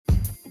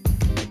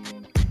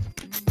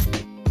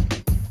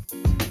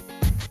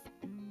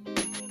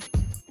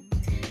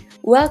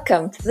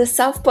Welcome to the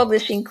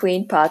Self-Publishing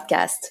Queen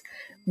podcast.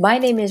 My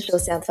name is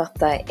Josiane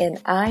Fortin and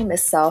I'm a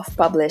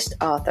self-published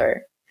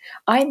author.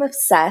 I'm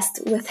obsessed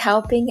with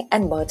helping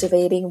and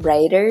motivating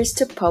writers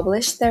to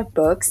publish their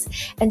books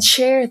and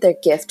share their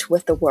gift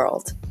with the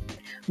world.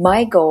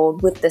 My goal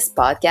with this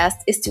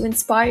podcast is to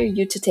inspire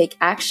you to take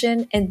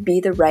action and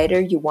be the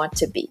writer you want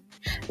to be.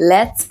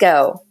 Let's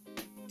go!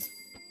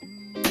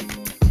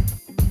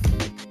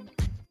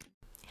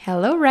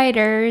 Hello,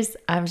 writers!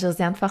 I'm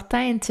Josiane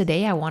Fortin, and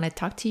today I want to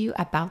talk to you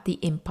about the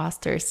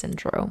imposter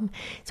syndrome.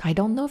 So, I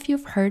don't know if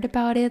you've heard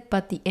about it,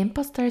 but the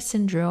imposter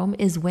syndrome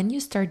is when you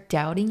start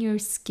doubting your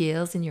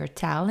skills and your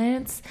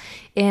talents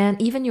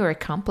and even your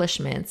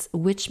accomplishments,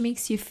 which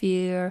makes you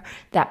fear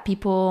that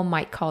people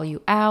might call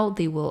you out,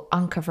 they will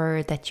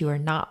uncover that you are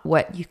not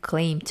what you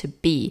claim to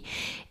be.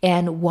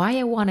 And why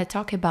I want to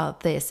talk about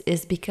this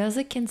is because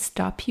it can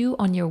stop you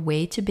on your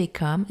way to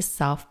become a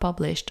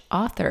self-published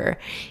author.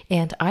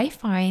 And I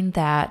find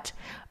that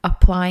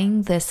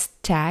applying this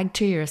tag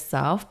to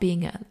yourself,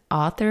 being an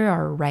author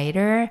or a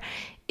writer,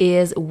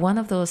 is one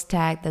of those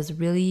tags that's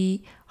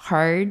really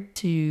hard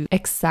to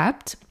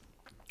accept.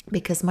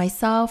 Because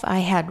myself, I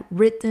had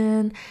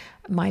written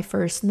my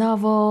first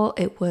novel,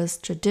 it was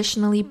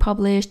traditionally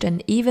published,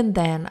 and even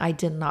then I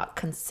did not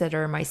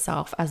consider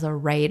myself as a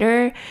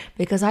writer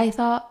because I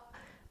thought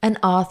an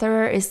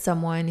author is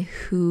someone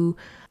who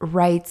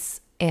writes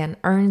and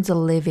earns a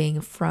living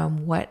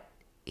from what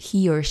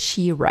he or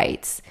she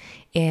writes.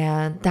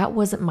 And that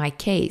wasn't my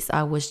case.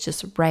 I was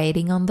just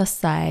writing on the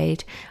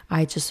side.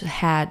 I just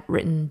had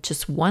written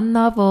just one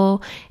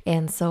novel.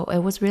 And so it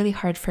was really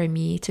hard for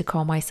me to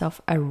call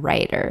myself a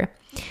writer.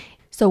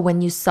 So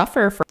when you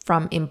suffer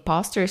from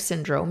imposter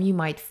syndrome, you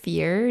might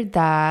fear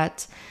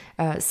that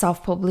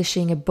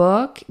self-publishing a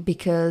book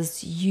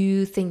because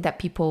you think that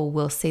people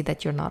will say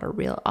that you're not a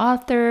real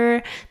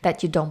author,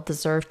 that you don't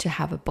deserve to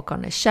have a book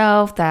on a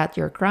shelf, that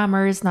your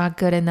grammar is not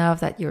good enough,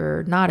 that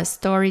you're not a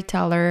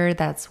storyteller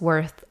that's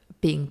worth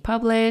being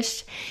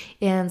published.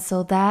 And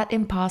so that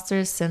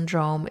imposter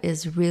syndrome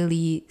is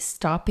really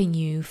stopping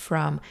you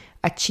from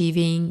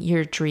achieving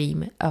your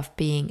dream of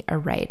being a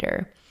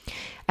writer.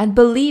 And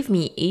believe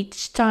me,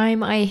 each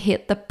time I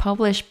hit the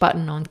publish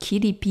button on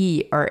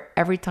KDP or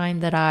every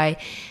time that I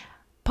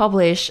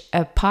publish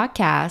a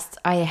podcast,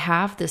 I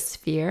have this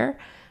fear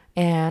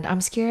and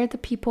I'm scared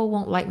that people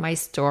won't like my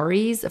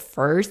stories.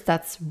 First,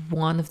 that's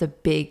one of the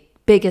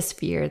biggest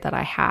fear that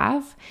I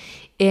have.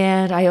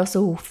 And I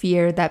also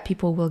fear that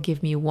people will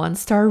give me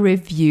 1-star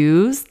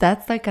reviews.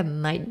 That's like a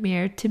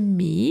nightmare to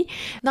me.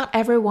 Not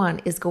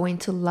everyone is going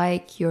to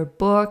like your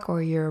book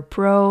or your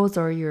prose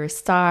or your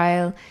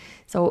style.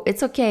 So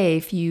it's okay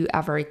if you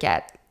ever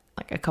get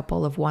like a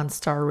couple of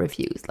 1-star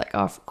reviews. Like,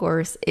 of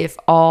course, if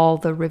all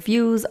the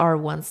reviews are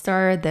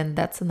 1-star, then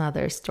that's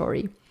another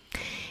story.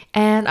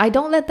 And I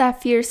don't let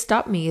that fear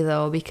stop me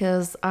though,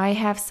 because I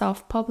have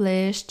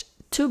self-published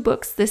 2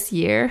 books this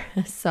year.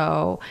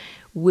 So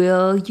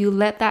will you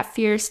let that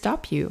fear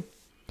stop you?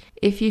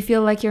 If you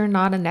feel like you're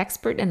not an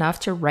expert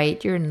enough to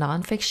write your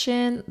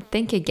nonfiction,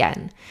 think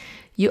again.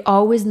 You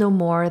always know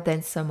more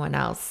than someone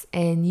else,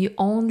 and you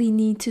only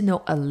need to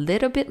know a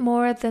little bit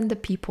more than the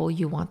people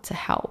you want to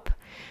help.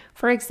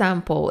 For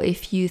example,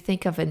 if you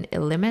think of an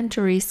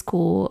elementary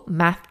school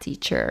math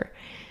teacher,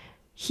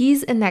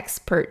 he's an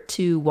expert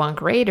to 1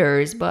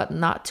 graders, but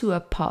not to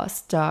a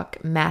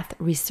postdoc math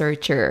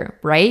researcher,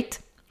 right?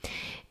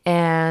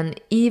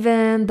 And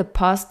even the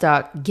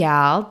postdoc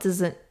gal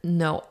doesn't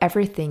know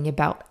everything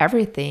about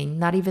everything,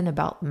 not even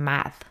about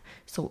math.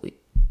 So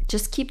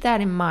just keep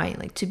that in mind.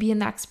 Like, to be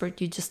an expert,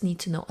 you just need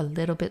to know a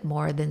little bit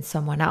more than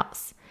someone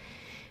else.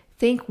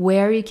 Think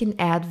where you can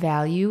add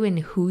value and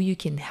who you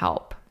can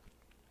help.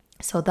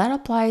 So that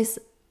applies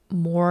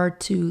more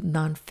to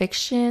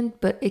nonfiction,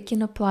 but it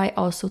can apply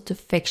also to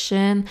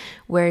fiction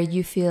where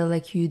you feel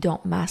like you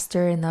don't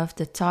master enough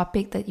the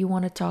topic that you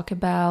want to talk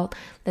about.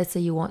 Let's say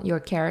you want your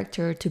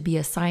character to be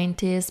a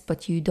scientist,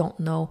 but you don't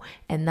know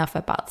enough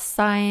about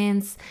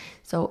science.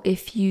 So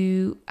if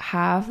you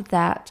have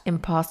that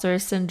imposter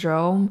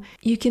syndrome,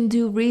 you can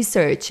do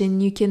research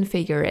and you can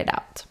figure it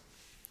out.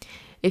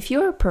 If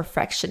you're a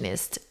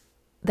perfectionist,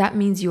 that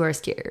means you are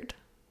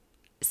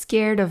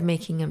scared of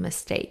making a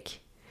mistake.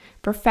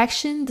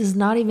 Perfection does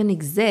not even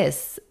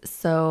exist.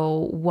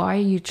 So why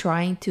are you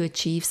trying to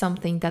achieve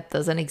something that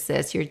doesn't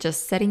exist? You're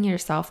just setting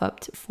yourself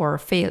up for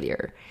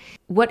failure.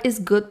 What is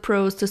good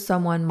prose to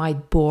someone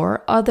might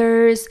bore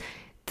others.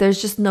 There's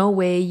just no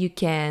way you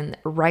can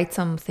write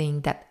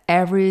something that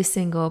every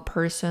single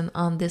person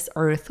on this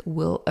earth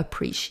will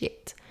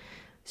appreciate.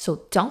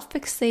 So don't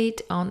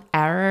fixate on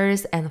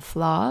errors and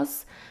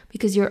flaws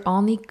because you're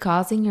only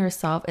causing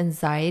yourself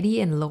anxiety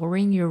and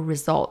lowering your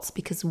results.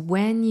 Because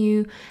when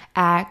you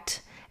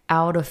act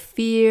out of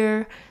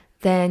fear,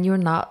 then you're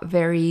not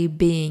very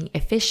being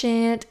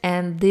efficient,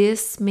 and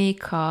this may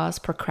cause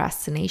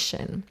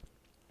procrastination.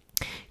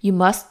 You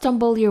must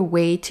stumble your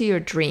way to your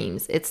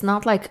dreams. It's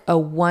not like a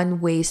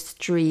one-way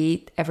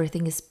street.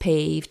 Everything is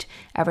paved,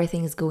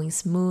 everything is going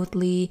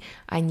smoothly,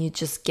 and you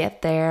just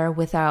get there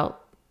without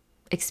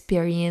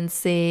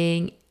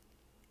experiencing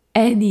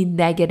any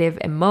negative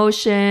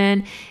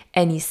emotion,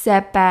 any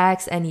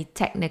setbacks, any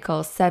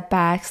technical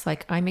setbacks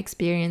like I'm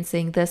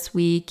experiencing this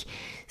week.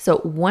 So,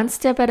 one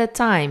step at a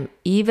time,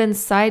 even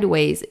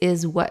sideways,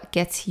 is what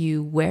gets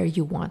you where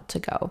you want to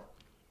go.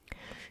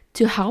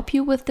 To help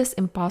you with this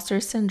imposter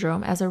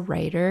syndrome as a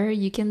writer,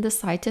 you can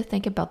decide to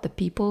think about the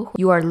people who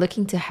you are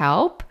looking to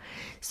help.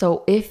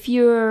 So, if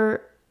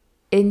you're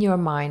in your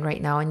mind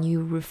right now and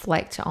you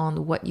reflect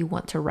on what you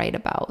want to write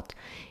about,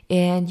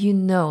 and you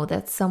know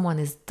that someone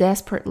is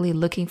desperately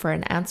looking for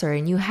an answer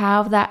and you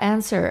have that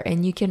answer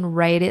and you can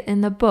write it in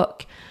the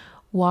book,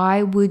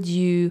 why would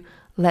you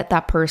let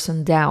that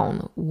person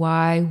down?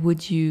 Why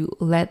would you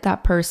let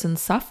that person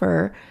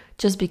suffer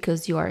just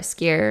because you are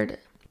scared?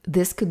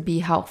 This could be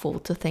helpful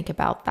to think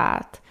about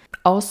that.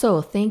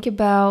 Also, think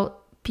about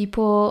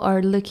people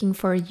are looking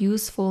for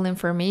useful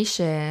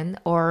information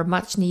or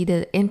much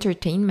needed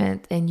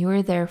entertainment, and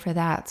you're there for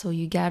that. So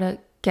you gotta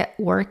get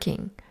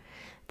working.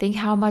 Think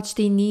how much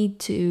they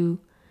need you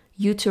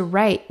to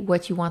write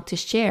what you want to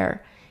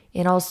share.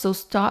 And also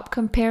stop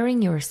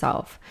comparing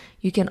yourself.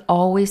 You can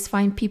always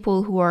find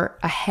people who are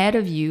ahead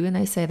of you, and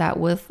I say that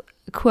with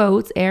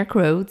quotes, air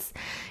quotes.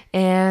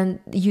 And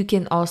you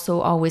can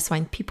also always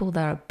find people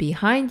that are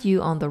behind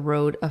you on the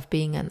road of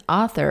being an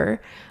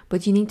author,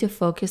 but you need to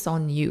focus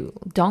on you.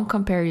 Don't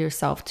compare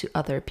yourself to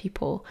other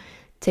people.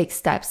 Take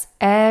steps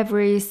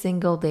every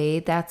single day.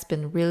 That's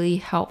been really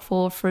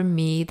helpful for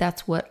me.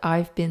 That's what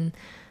I've been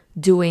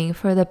doing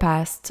for the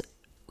past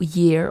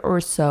year or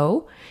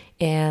so.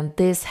 And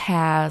this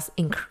has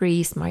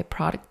increased my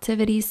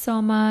productivity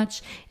so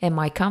much and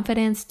my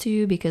confidence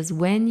too, because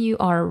when you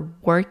are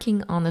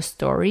working on a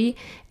story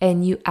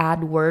and you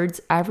add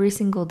words every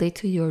single day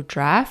to your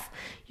draft,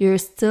 you're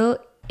still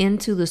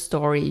into the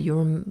story.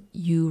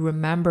 You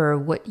remember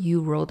what you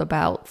wrote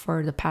about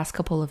for the past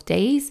couple of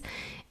days.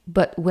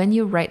 But when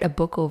you write a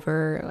book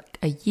over like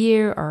a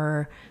year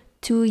or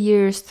 2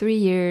 years, 3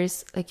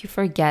 years, like you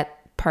forget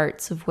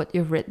parts of what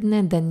you've written,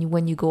 and then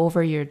when you go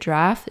over your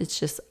draft, it's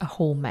just a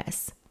whole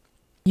mess.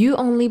 You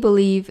only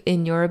believe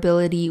in your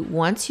ability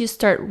once you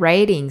start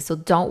writing, so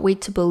don't wait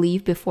to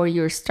believe before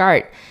you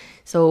start.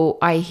 So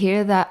I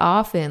hear that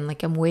often,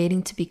 like I'm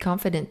waiting to be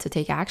confident to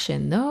take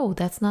action. No,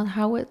 that's not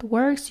how it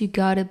works. You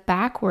got it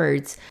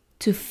backwards.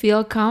 To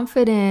feel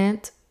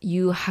confident,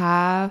 you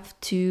have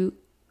to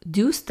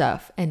do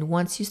stuff. And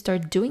once you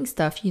start doing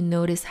stuff, you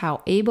notice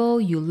how able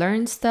you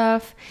learn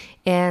stuff.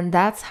 And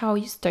that's how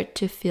you start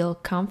to feel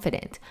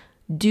confident.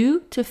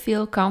 Do to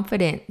feel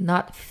confident,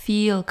 not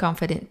feel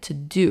confident to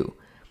do.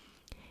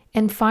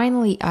 And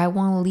finally, I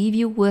want to leave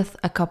you with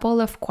a couple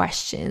of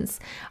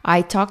questions.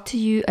 I talked to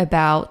you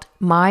about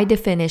my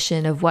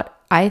definition of what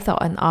I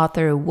thought an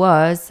author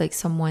was, like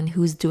someone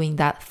who's doing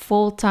that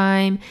full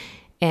time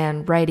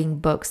and writing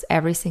books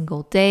every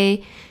single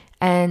day.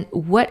 And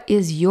what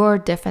is your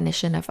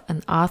definition of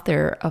an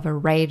author, of a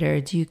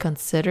writer? Do you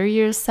consider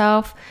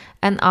yourself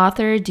an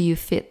author? Do you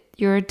fit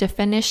your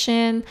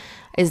definition?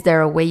 Is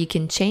there a way you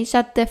can change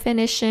that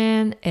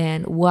definition?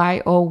 And why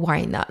or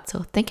why not? So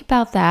think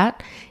about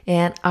that.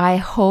 And I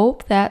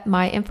hope that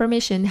my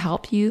information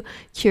helped you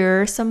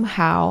cure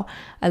somehow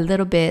a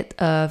little bit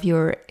of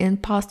your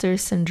imposter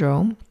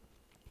syndrome.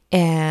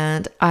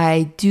 And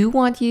I do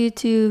want you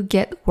to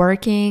get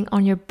working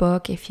on your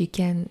book. If you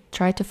can,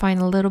 try to find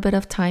a little bit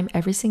of time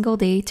every single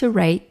day to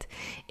write.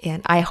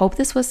 And I hope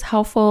this was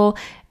helpful.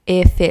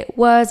 If it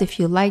was, if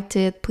you liked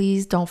it,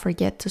 please don't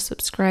forget to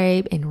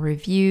subscribe and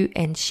review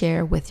and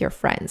share with your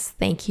friends.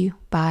 Thank you.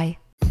 Bye.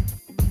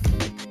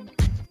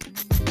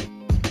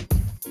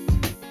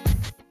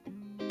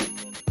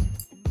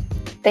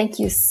 Thank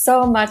you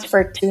so much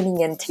for tuning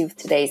into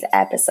today's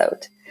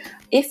episode.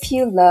 If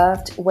you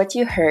loved what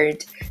you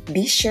heard,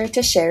 be sure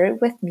to share it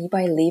with me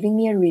by leaving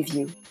me a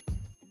review.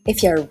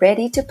 If you're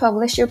ready to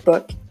publish your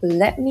book,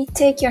 let me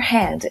take your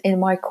hand in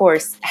my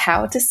course,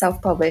 How to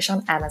Self-Publish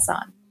on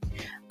Amazon.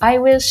 I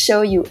will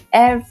show you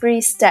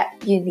every step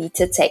you need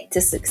to take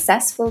to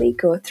successfully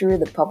go through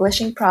the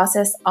publishing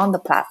process on the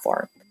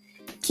platform.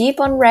 Keep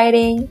on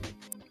writing,